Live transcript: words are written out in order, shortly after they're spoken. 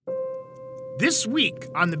This week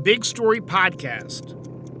on the Big Story Podcast.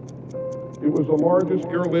 It was the largest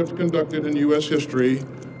airlift conducted in U.S. history,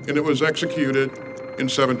 and it was executed in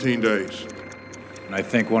 17 days. And I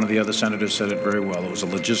think one of the other senators said it very well. It was a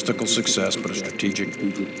logistical success, but a strategic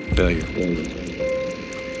failure.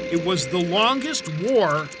 It was the longest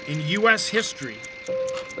war in U.S. history.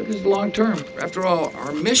 But it's long term. After all,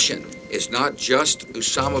 our mission is not just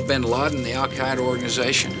Osama bin Laden, the al-Qaeda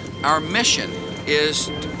organization. Our mission is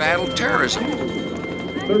to battle terrorism.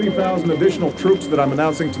 30,000 additional troops that I'm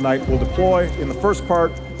announcing tonight will deploy in the first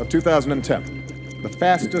part of 2010, the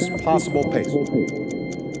fastest possible pace.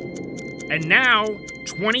 And now,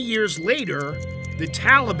 20 years later, the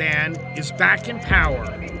Taliban is back in power.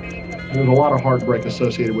 There's a lot of heartbreak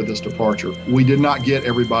associated with this departure. We did not get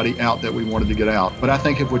everybody out that we wanted to get out. But I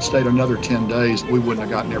think if we'd stayed another 10 days, we wouldn't have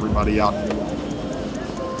gotten everybody out.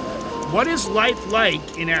 What is life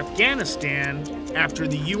like in Afghanistan after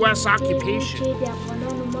the U.S. occupation?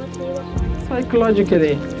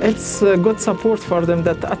 Psychologically, it's good support for them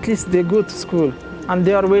that at least they go to school and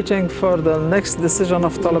they are waiting for the next decision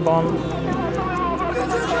of Taliban.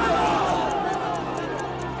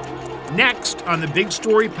 Next on the Big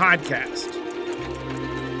Story Podcast.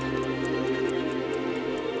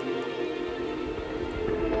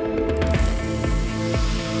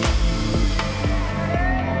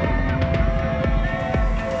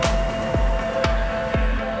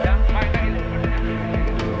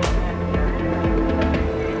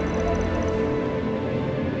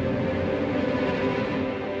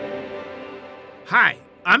 Hi,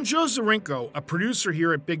 I'm Joe Zarinko, a producer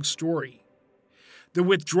here at Big Story. The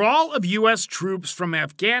withdrawal of U.S. troops from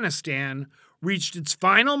Afghanistan reached its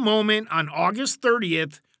final moment on August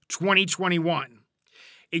 30th, 2021.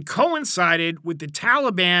 It coincided with the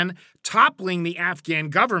Taliban toppling the Afghan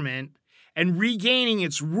government and regaining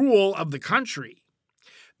its rule of the country.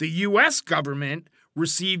 The U.S. government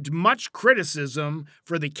received much criticism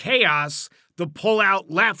for the chaos the pullout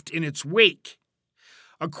left in its wake.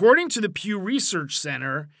 According to the Pew Research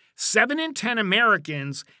Center, 7 in 10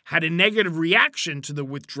 Americans had a negative reaction to the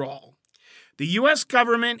withdrawal. The U.S.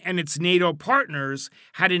 government and its NATO partners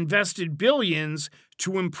had invested billions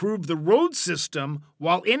to improve the road system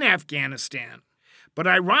while in Afghanistan. But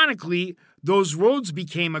ironically, those roads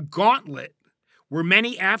became a gauntlet where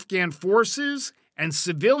many Afghan forces and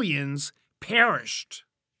civilians perished.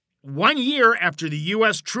 1 year after the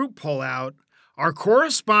U.S. troop pullout, our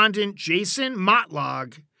correspondent Jason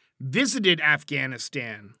Motlog visited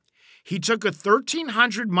Afghanistan. He took a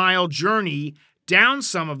 1,300-mile journey down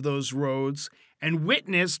some of those roads and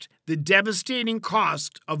witnessed the devastating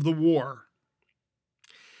cost of the war.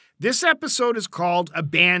 This episode is called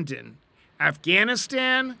Abandon: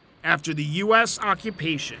 Afghanistan After the U.S.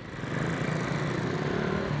 Occupation.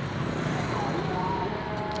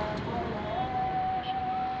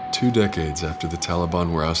 Two decades after the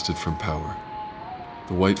Taliban were ousted from power,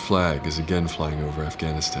 the white flag is again flying over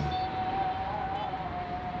Afghanistan.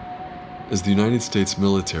 As the United States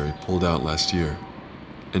military pulled out last year,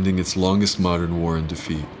 ending its longest modern war in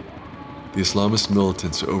defeat, the Islamist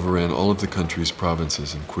militants overran all of the country's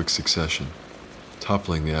provinces in quick succession,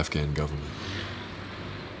 toppling the Afghan government.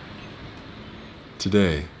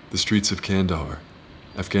 Today, the streets of Kandahar,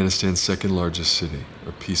 Afghanistan's second largest city,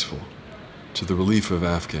 are peaceful, to the relief of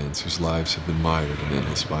Afghans whose lives have been mired in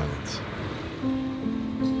endless violence.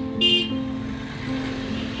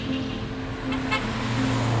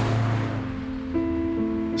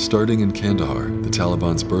 Starting in Kandahar, the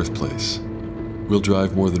Taliban's birthplace, we'll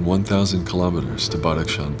drive more than 1,000 kilometers to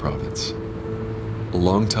Badakhshan province, a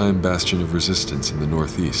longtime bastion of resistance in the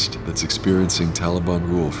northeast that's experiencing Taliban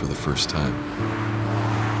rule for the first time.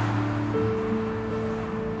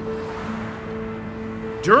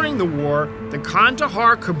 During the war, the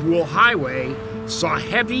Kandahar-Kabul highway saw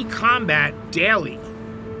heavy combat daily.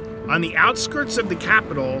 On the outskirts of the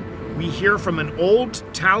capital, we hear from an old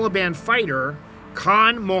Taliban fighter,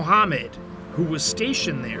 Khan Mohammed, who was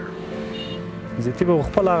stationed there.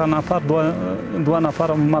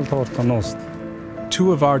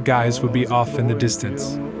 Two of our guys would be off in the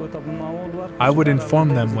distance. I would inform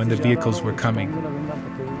them when the vehicles were coming.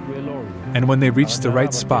 And when they reached the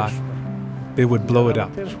right spot, they would blow it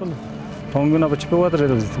up.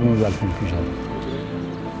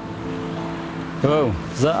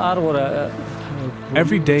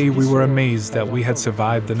 Every day we were amazed that we had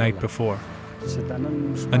survived the night before,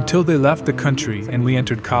 until they left the country and we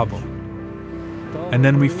entered Kabul. And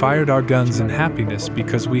then we fired our guns in happiness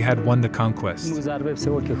because we had won the conquest.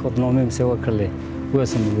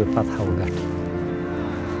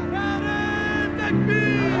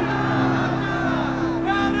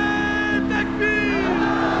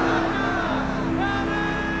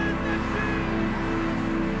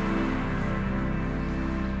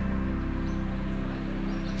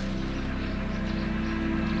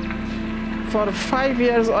 For 5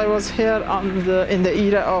 years, I was here in the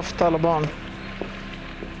era of Taliban.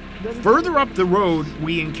 Further up the road,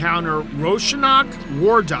 we encounter Roshanak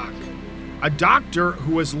Wardak, a doctor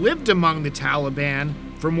who has lived among the Taliban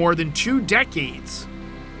for more than 2 decades.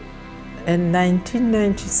 In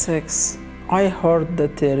 1996, I heard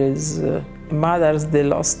that there is mothers, they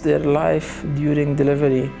lost their life during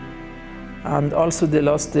delivery, and also they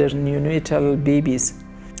lost their neonatal babies.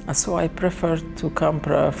 So I preferred to come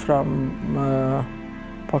from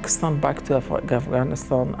Pakistan back to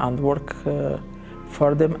Afghanistan and work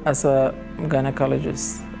for them as a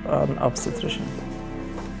gynecologist and obstetrician.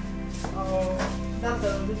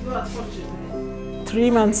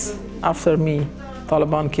 3 months after me,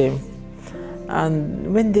 Taliban came.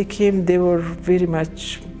 And when they came, they were very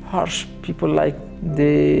much harsh people. Like,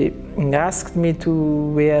 they asked me to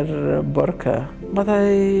wear burqa. But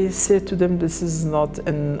I said to them, this is not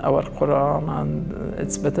in our Quran, and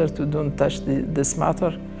it's better to don't touch this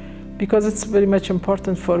matter, because it's very much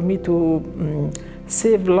important for me to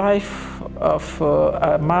save life of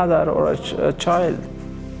a mother or a child.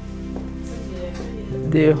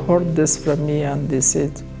 They heard this from me and they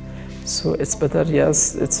said, so it's better,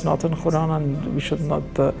 yes, it's not in Quran and we should not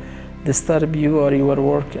disturb you or your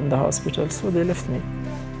work in the hospital. So they left me.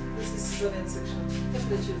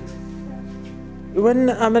 When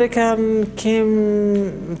American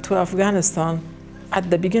came to Afghanistan, at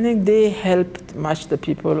the beginning they helped much the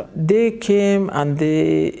people. They came and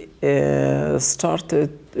they started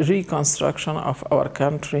reconstruction of our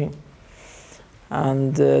country,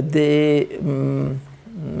 and they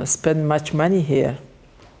spend much money here.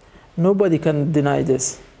 Nobody can deny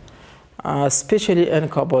this, especially in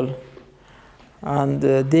Kabul. And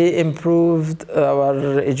they improved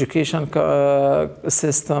our education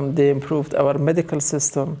system, they improved our medical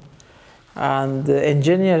system, and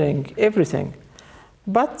engineering, everything.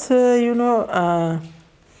 But,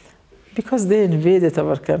 because they invaded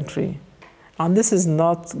our country, and this is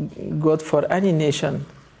not good for any nation,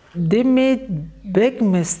 they made big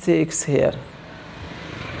mistakes here.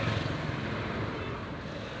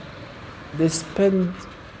 They spent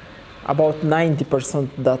about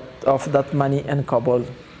 90% of that money in Kabul.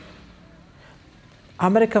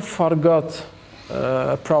 America forgot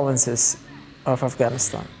provinces of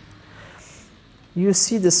Afghanistan. You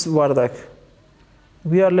see this Wardak.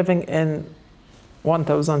 We are living in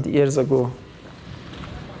 1,000 years ago.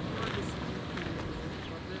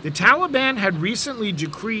 The Taliban had recently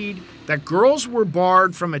decreed that girls were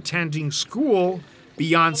barred from attending school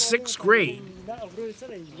beyond 6th grade.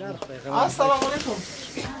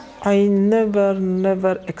 I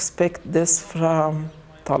never expect this from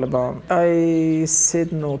Taliban. I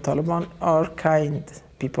said no, Taliban are kind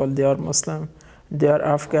people. They are Muslim, they are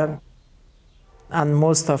Afghan, and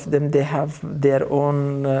most of them, they have their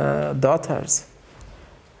own daughters.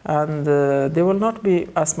 And they will not be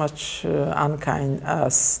as much unkind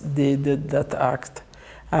as they did that act.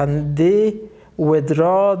 And they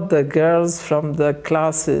withdraw the girls from the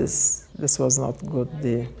classes. This was not good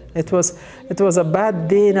day. It was a bad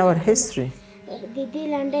day in our history.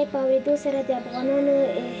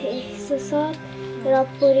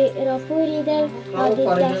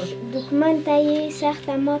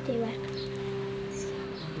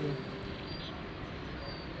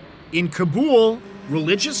 In Kabul,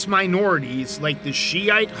 religious minorities like the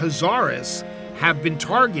Shiite Hazaras have been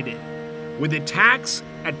targeted, with attacks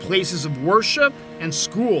at places of worship and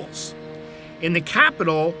schools. In the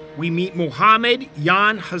capital, we meet Mohammed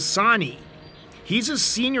Yan Hassani. He's a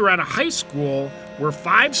senior at a high school where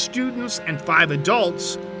 5 students and 5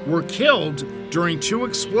 adults were killed during 2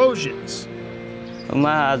 explosions.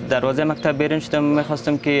 I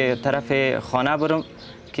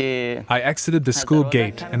exited the school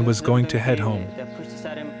gate and was going to head home.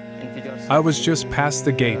 I was just past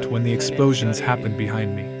the gate when the explosions happened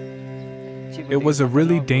behind me. It was a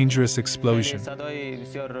really dangerous explosion.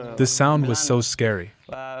 The sound was so scary.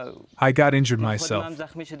 I got injured myself.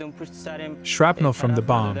 Shrapnel from the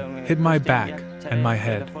bomb hit my back and my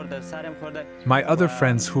head. My other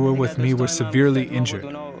friends who were with me were severely injured,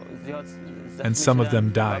 and some of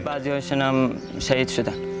them died.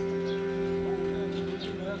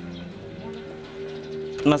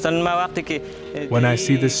 When I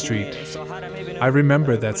see this street, I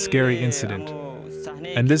remember that scary incident,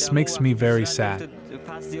 and this makes me very sad.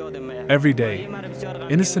 Every day,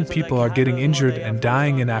 innocent people are getting injured and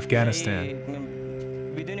dying in Afghanistan.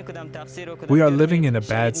 We are living in a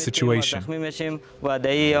bad situation.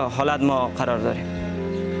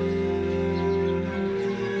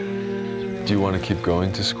 Do you want to keep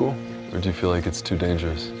going to school, or do you feel like it's too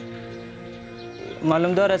dangerous?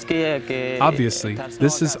 Obviously,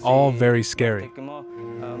 this is all very scary.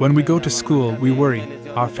 When we go to school, we worry,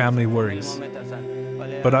 our family worries.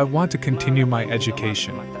 But I want to continue my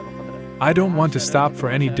education. I don't want to stop for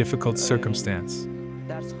any difficult circumstance.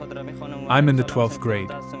 I'm in the 12th grade.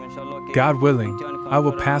 God willing, I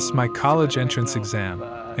will pass my college entrance exam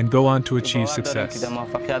and go on to achieve success.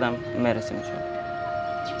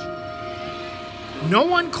 No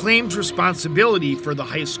one claims responsibility for the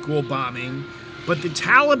high school bombing, but the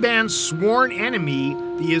Taliban's sworn enemy,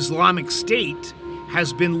 the Islamic State,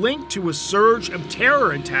 has been linked to a surge of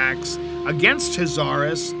terror attacks against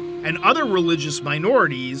Hazaras and other religious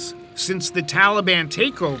minorities since the Taliban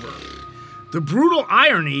takeover. The brutal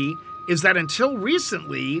irony is that until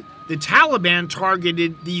recently, the Taliban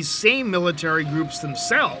targeted these same military groups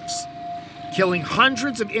themselves, killing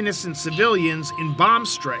hundreds of innocent civilians in bomb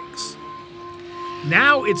strikes.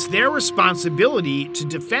 Now it's their responsibility to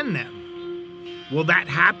defend them. Will that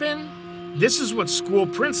happen? This is what school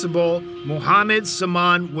principal Mohammed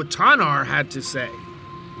Saman Watanar had to say.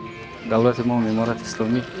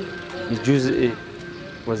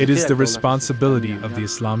 It is the responsibility of the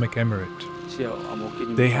Islamic Emirate.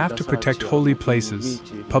 They have to protect holy places,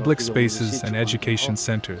 public spaces, and education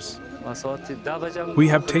centers. We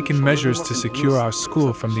have taken measures to secure our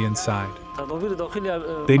school from the inside.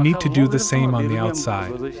 They need to do the same on the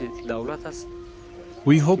outside.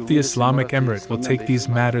 We hope the Islamic Emirate will take these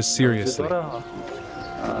matters seriously.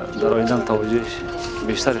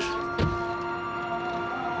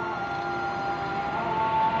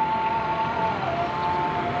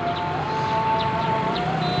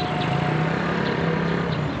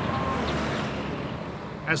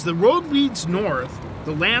 As the road leads north,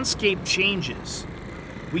 the landscape changes.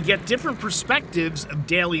 We get different perspectives of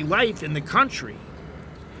daily life in the country.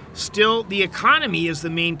 Still, the economy is the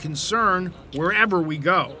main concern wherever we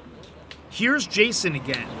go. Here's Jason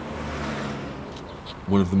again.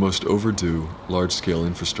 One of the most overdue, large-scale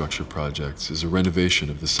infrastructure projects is a renovation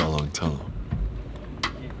of the Salong Tunnel.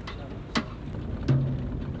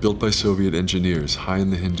 Built by Soviet engineers high in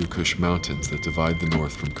the Hindu Kush mountains that divide the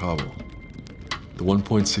north from Kabul, the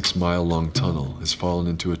 1.6-mile-long tunnel has fallen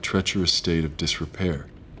into a treacherous state of disrepair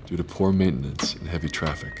due to poor maintenance and heavy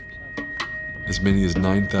traffic. As many as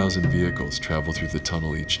 9,000 vehicles travel through the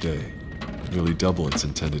tunnel each day, nearly double its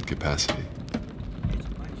intended capacity.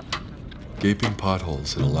 Gaping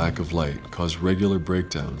potholes and a lack of light cause regular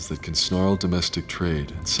breakdowns that can snarl domestic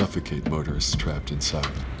trade and suffocate motorists trapped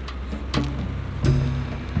inside.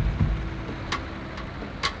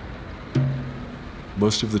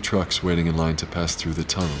 Most of the trucks waiting in line to pass through the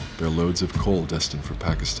tunnel bear loads of coal destined for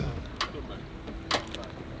Pakistan.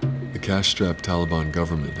 The cash-strapped Taliban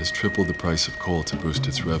government has tripled the price of coal to boost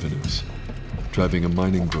its revenues, driving a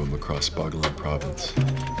mining boom across Baghlan province.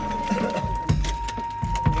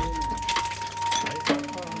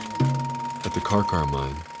 At the Karkar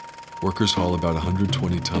mine, workers haul about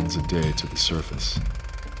 120 tons a day to the surface,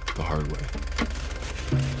 the hard way.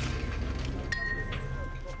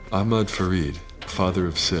 Ahmad Farid, father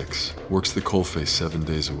of 6, works the coalface 7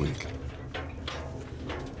 days a week.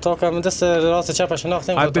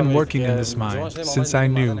 I've been working in this mine since I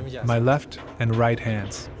knew my left and right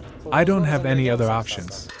hands. I don't have any other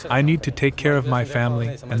options. I need to take care of my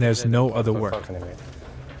family, and there's no other work.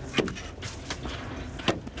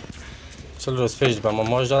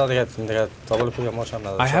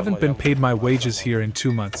 I haven't been paid my wages here in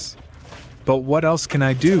 2 months. But what else can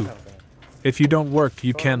I do? If you don't work,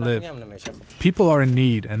 you can't live. People are in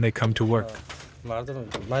need and they come to work.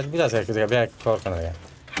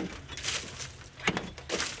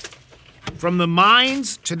 From the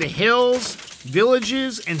mines to the hills,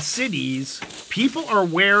 villages, and cities, people are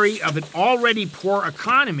wary of an already poor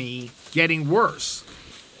economy getting worse.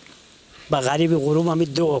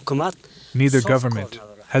 Neither government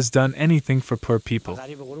has done anything for poor people.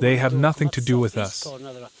 They have nothing to do with us.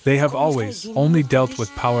 They have always only dealt with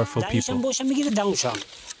powerful people.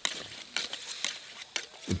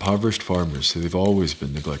 Impoverished farmers say they've always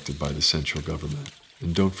been neglected by the central government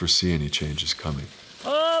and don't foresee any changes coming.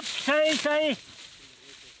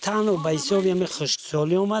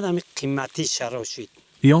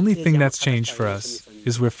 The only thing that's changed for us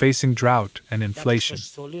is we're facing drought and inflation.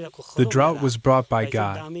 The drought was brought by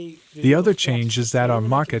God. The other change is that our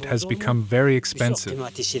market has become very expensive.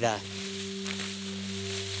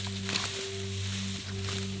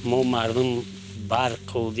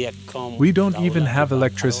 We don't even have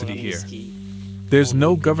electricity here. There's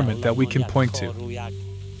no government that we can point to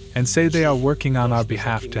and say they are working on our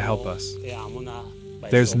behalf to help us.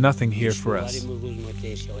 There's nothing here for us.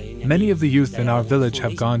 Many of the youth in our village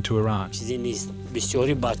have gone to Iran.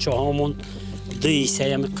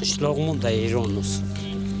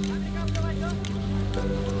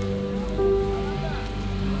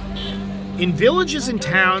 In villages and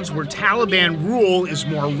towns where Taliban rule is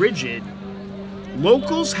more rigid,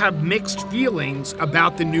 locals have mixed feelings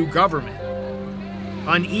about the new government.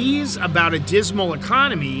 Unease about a dismal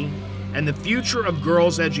economy and the future of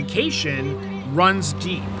girls' education runs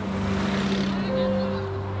deep.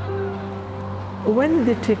 When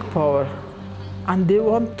they take power and they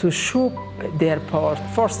want to show their power,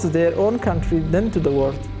 first to their own country, then to the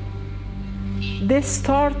world, they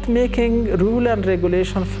start making rule and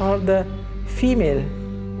regulation for the female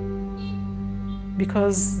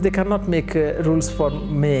because they cannot make rules for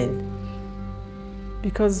men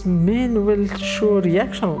because men will show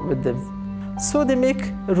reaction with them. So they make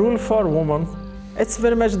a rule for women. It's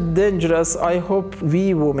very much dangerous. I hope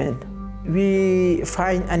we women, we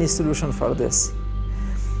find any solution for this.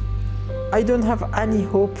 I don't have any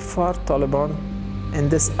hope for Taliban in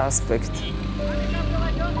this aspect.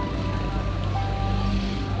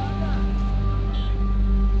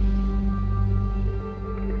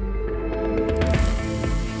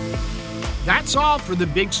 That's all for the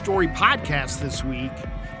Big Story podcast this week.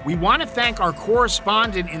 We want to thank our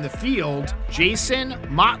correspondent in the field, Jason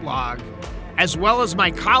Motlog, as well as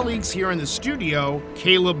my colleagues here in the studio,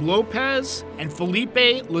 Caleb Lopez and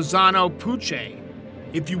Felipe Lozano Puche.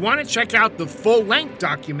 If you want to check out the full-length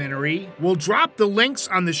documentary, we'll drop the links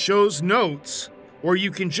on the show's notes, or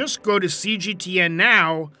you can just go to CGTN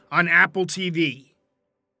Now on Apple TV.